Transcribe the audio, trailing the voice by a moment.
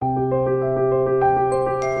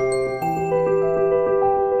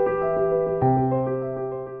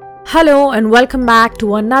Hello and welcome back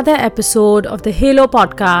to another episode of the Halo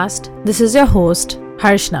podcast. This is your host,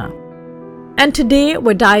 Harshna. And today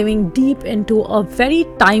we're diving deep into a very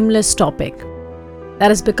timeless topic that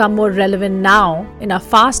has become more relevant now in a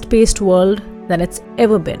fast-paced world than it's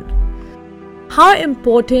ever been. How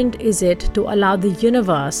important is it to allow the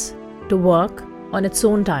universe to work on its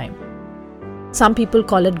own time? Some people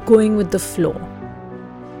call it going with the flow.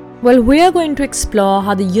 Well, we are going to explore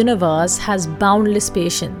how the universe has boundless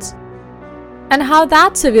patience and how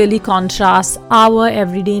that severely contrasts our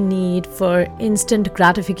everyday need for instant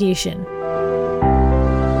gratification.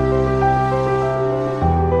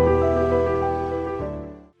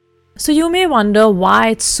 So you may wonder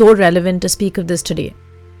why it's so relevant to speak of this today.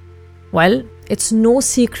 Well, it's no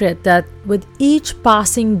secret that with each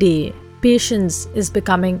passing day, patience is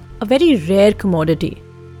becoming a very rare commodity.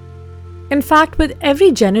 In fact, with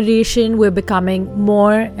every generation, we're becoming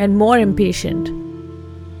more and more impatient.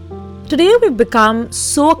 Today, we've become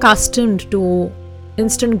so accustomed to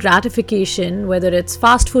instant gratification, whether it's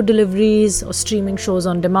fast food deliveries or streaming shows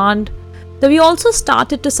on demand, that we also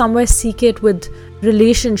started to somewhere seek it with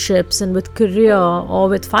relationships and with career or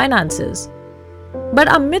with finances.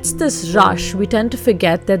 But amidst this rush, we tend to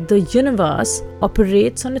forget that the universe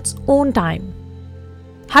operates on its own time.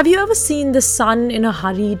 Have you ever seen the sun in a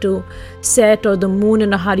hurry to set or the moon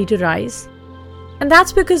in a hurry to rise? And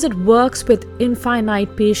that's because it works with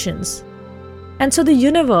infinite patience. And so the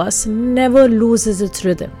universe never loses its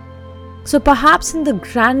rhythm. So perhaps in the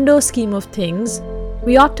grander scheme of things,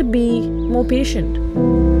 we ought to be more patient.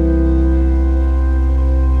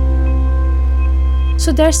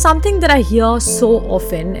 So there's something that I hear so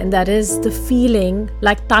often, and that is the feeling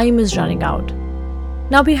like time is running out.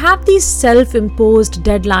 Now we have these self-imposed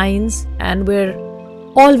deadlines and we're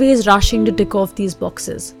always rushing to tick off these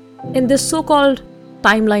boxes in this so-called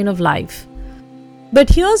timeline of life. But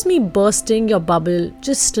here's me bursting your bubble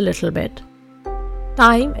just a little bit.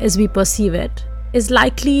 Time, as we perceive it, is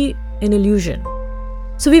likely an illusion.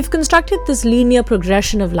 So we've constructed this linear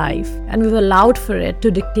progression of life and we've allowed for it to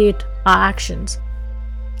dictate our actions.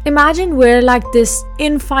 Imagine we're like this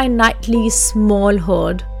infinitely small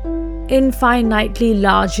herd, infinitely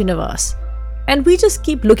large universe, and we just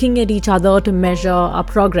keep looking at each other to measure our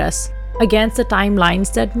progress against the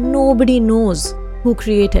timelines that nobody knows who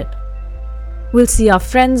created. We'll see our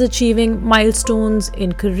friends achieving milestones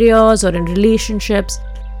in careers or in relationships,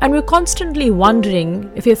 and we're constantly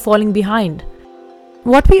wondering if we're falling behind.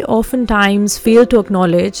 What we oftentimes fail to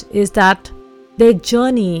acknowledge is that their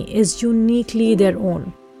journey is uniquely their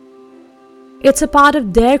own. It's a part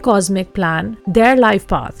of their cosmic plan, their life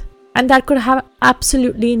path, and that could have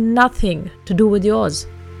absolutely nothing to do with yours.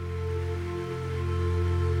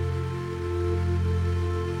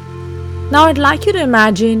 Now I'd like you to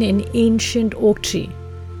imagine an ancient oak tree.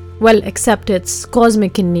 Well, except it's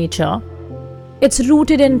cosmic in nature. It's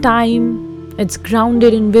rooted in time, it's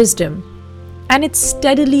grounded in wisdom, and it's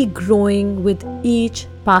steadily growing with each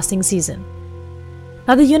passing season.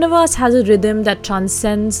 Now the universe has a rhythm that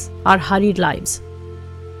transcends our hurried lives.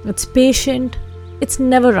 It's patient, it's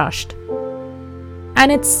never rushed,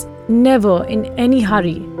 and it's never in any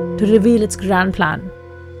hurry to reveal its grand plan.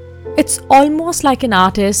 It's almost like an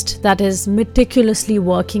artist that is meticulously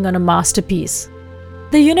working on a masterpiece.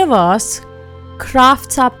 The universe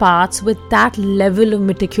crafts our paths with that level of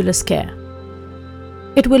meticulous care.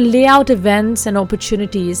 It will lay out events and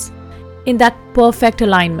opportunities in that perfect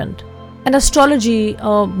alignment. And astrology,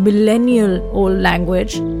 a millennial-old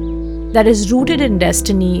language that is rooted in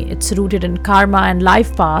destiny, it's rooted in karma and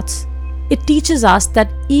life paths, it teaches us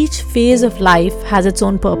that each phase of life has its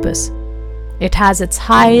own purpose. It has its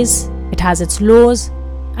highs, it has its lows,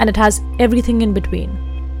 and it has everything in between.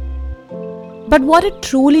 But what it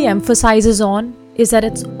truly emphasizes on is that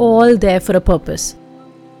it's all there for a purpose.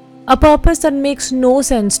 A purpose that makes no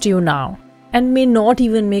sense to you now, and may not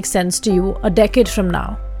even make sense to you a decade from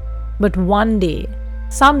now. But one day,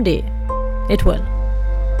 someday, it will.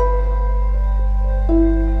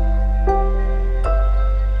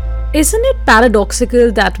 Isn't it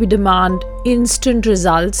paradoxical that we demand instant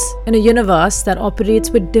results in a universe that operates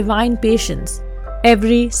with divine patience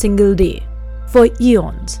every single day for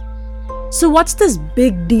eons? So what's this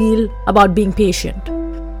big deal about being patient?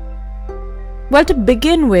 Well, to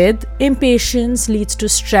begin with, impatience leads to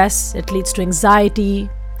stress, it leads to anxiety,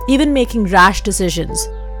 even making rash decisions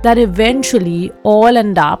that eventually all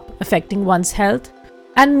end up affecting one's health,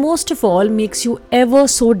 and most of all makes you ever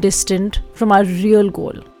so distant from our real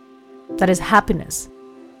goal. That is happiness.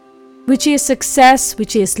 We chase success, we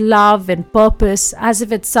chase love and purpose as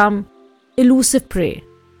if it's some elusive prey.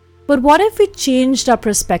 But what if we changed our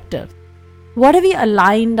perspective? What have we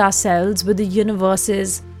aligned ourselves with the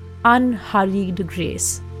universe's unhurried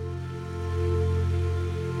grace?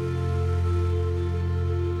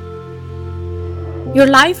 Your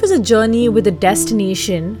life is a journey with a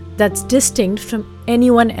destination that's distinct from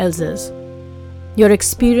anyone else's. Your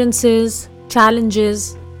experiences,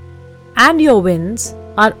 challenges, and your wins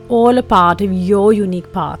are all a part of your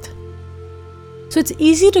unique path. So it's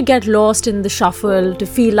easy to get lost in the shuffle, to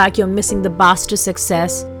feel like you're missing the bus to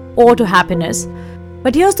success or to happiness.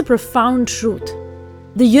 But here's the profound truth.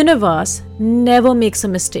 The universe never makes a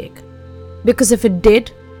mistake. Because if it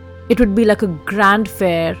did, it would be like a grand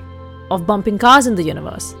fair of bumping cars in the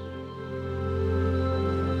universe.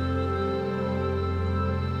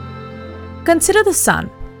 Consider the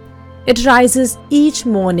sun. It rises each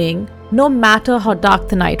morning, no matter how dark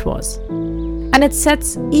the night was. And it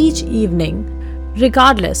sets each evening,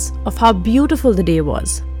 regardless of how beautiful the day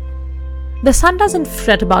was. The sun doesn't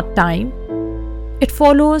fret about time. It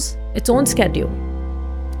follows its own schedule.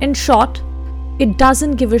 In short, it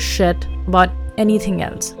doesn't give a shit about anything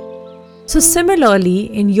else. So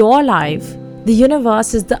similarly, in your life, the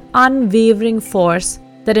universe is the unwavering force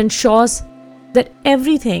that ensures that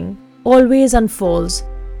everything always unfolds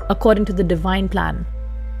according to the divine plan.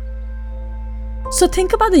 So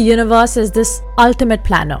think about the universe as this ultimate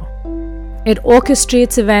planner. It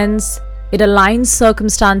orchestrates events, it aligns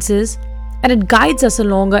circumstances, and it guides us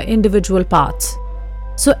along our individual paths.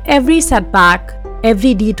 So every setback,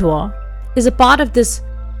 every detour is a part of this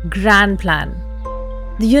grand plan.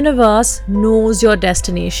 The universe knows your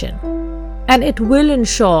destination, and it will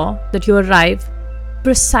ensure that you arrive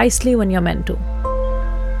precisely when you're meant to.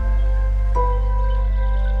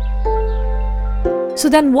 So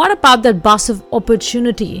then what about that bus of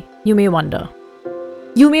opportunity, you may wonder?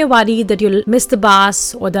 You may worry that you'll miss the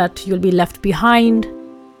bus or that you'll be left behind.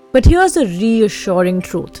 But here's the reassuring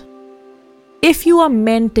truth. If you are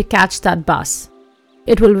meant to catch that bus,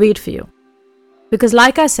 it will wait for you. Because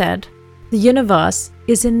like I said, the universe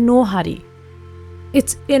is in no hurry.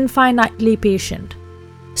 It's infinitely patient.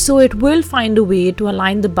 So it will find a way to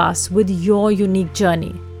align the bus with your unique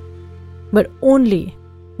journey. But only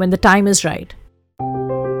when the time is right.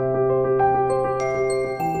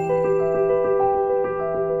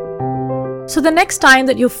 So the next time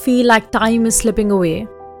that you feel like time is slipping away,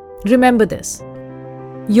 remember this.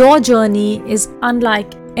 Your journey is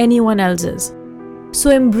unlike anyone else's. So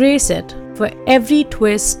embrace it, for every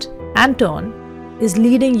twist and turn is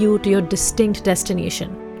leading you to your distinct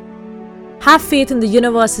destination. Have faith in the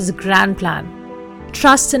universe's grand plan.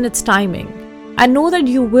 Trust in its timing, and know that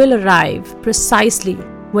you will arrive precisely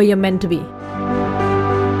where you're meant to be.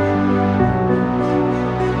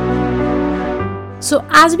 So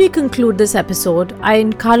as we conclude this episode, I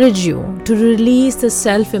encourage you to release the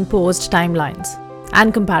self-imposed timelines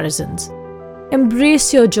and comparisons.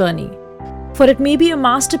 Embrace your journey, for it may be a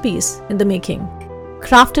masterpiece in the making,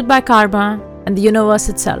 crafted by karma and the universe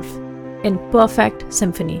itself in perfect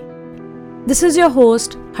symphony. This is your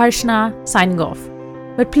host, Harshna, signing off.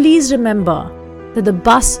 But please remember that the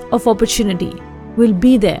bus of opportunity will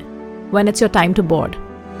be there when it's your time to board.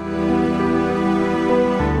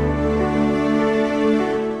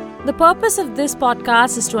 The purpose of this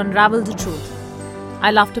podcast is to unravel the truth.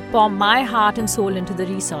 I love to pour my heart and soul into the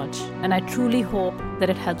research, and I truly hope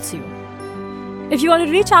that it helps you. If you want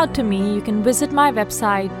to reach out to me, you can visit my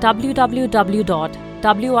website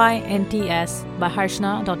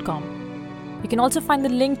www.wintsbyharshna.com. You can also find the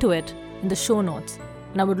link to it in the show notes,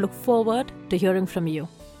 and I would look forward to hearing from you.